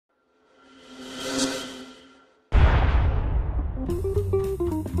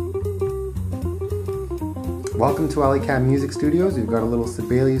Welcome to Alleycat Music Studios. We've got a little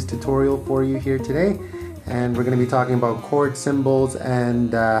Sibelius tutorial for you here today, and we're going to be talking about chord symbols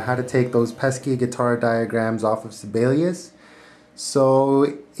and how to take those pesky guitar diagrams off of Sibelius.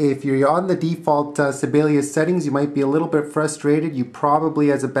 So if you're on the default Sibelius settings, you might be a little bit frustrated. You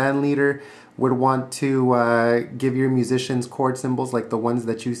probably, as a band leader, would want to give your musicians chord symbols like the ones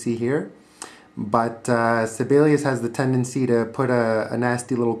that you see here. But Sibelius has the tendency to put a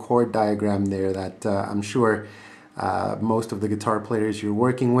nasty little chord diagram there that I'm sure most of the guitar players you're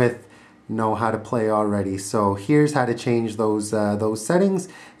working with know how to play already. So here's how to change those settings,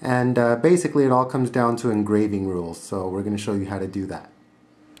 and basically it all comes down to engraving rules. So we're going to show you how to do that.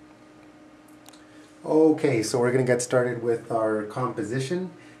 Okay, so we're going to get started with our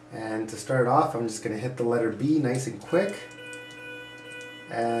composition, and to start off I'm just going to hit the letter B nice and quick,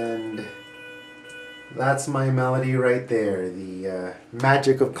 and that's my melody right there, the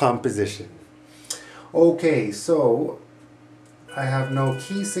magic of composition. Okay, so I have no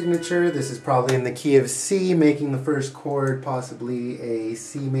key signature. This is probably in the key of C, making the first chord possibly a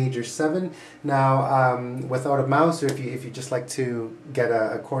C major 7. Now, without a mouse, or if you just like to get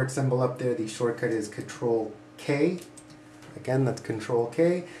a chord symbol up there, the shortcut is Control K. Again, that's Control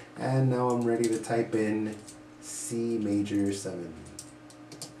K. And now I'm ready to type in C major 7.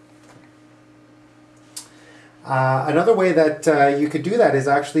 Another way that you could do that is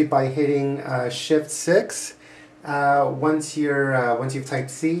actually by hitting Shift 6 once you've typed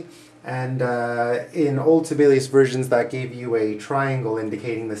C, and in old Sibelius versions that gave you a triangle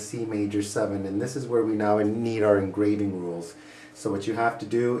indicating the C major 7, and this is where we now need our engraving rules. So what you have to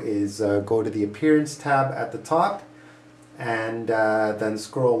do is go to the Appearance tab at the top, and then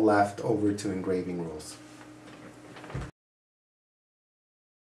scroll left over to Engraving Rules.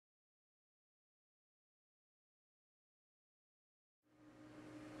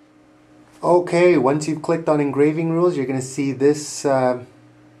 Okay, once you've clicked on Engraving Rules, you're going to see this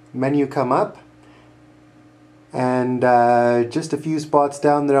menu come up, and just a few spots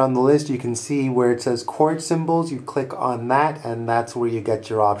down there on the list you can see where it says chord symbols. You click on that, and that's where you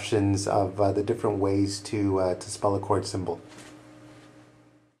get your options of the different ways to spell a chord symbol.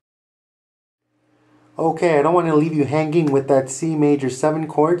 Okay, I don't want to leave you hanging with that C major 7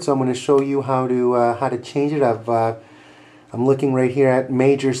 chord, so I'm going to show you how to change it. I'm looking right here at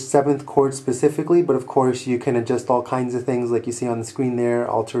major 7th chord specifically, but of course you can adjust all kinds of things like you see on the screen there,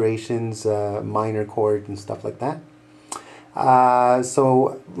 alterations, minor chord and stuff like that.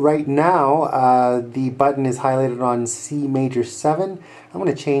 So right now the button is highlighted on C major 7. I'm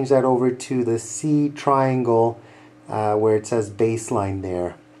going to change that over to the C triangle where it says baseline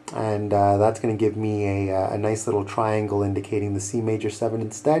there. And that's going to give me a nice little triangle indicating the C major 7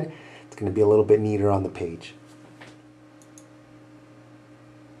 instead. It's going to be a little bit neater on the page.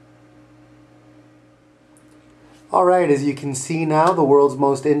 Alright, as you can see now, the world's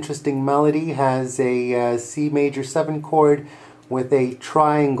most interesting melody has a C major 7 chord with a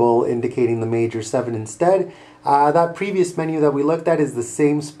triangle indicating the major 7 instead. That previous menu that we looked at is the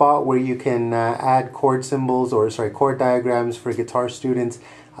same spot where you can add chord symbols, or chord diagrams for guitar students,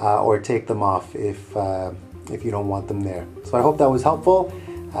 or take them off if you don't want them there. So I hope that was helpful.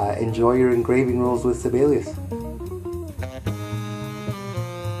 Enjoy your engraving rules with Sibelius.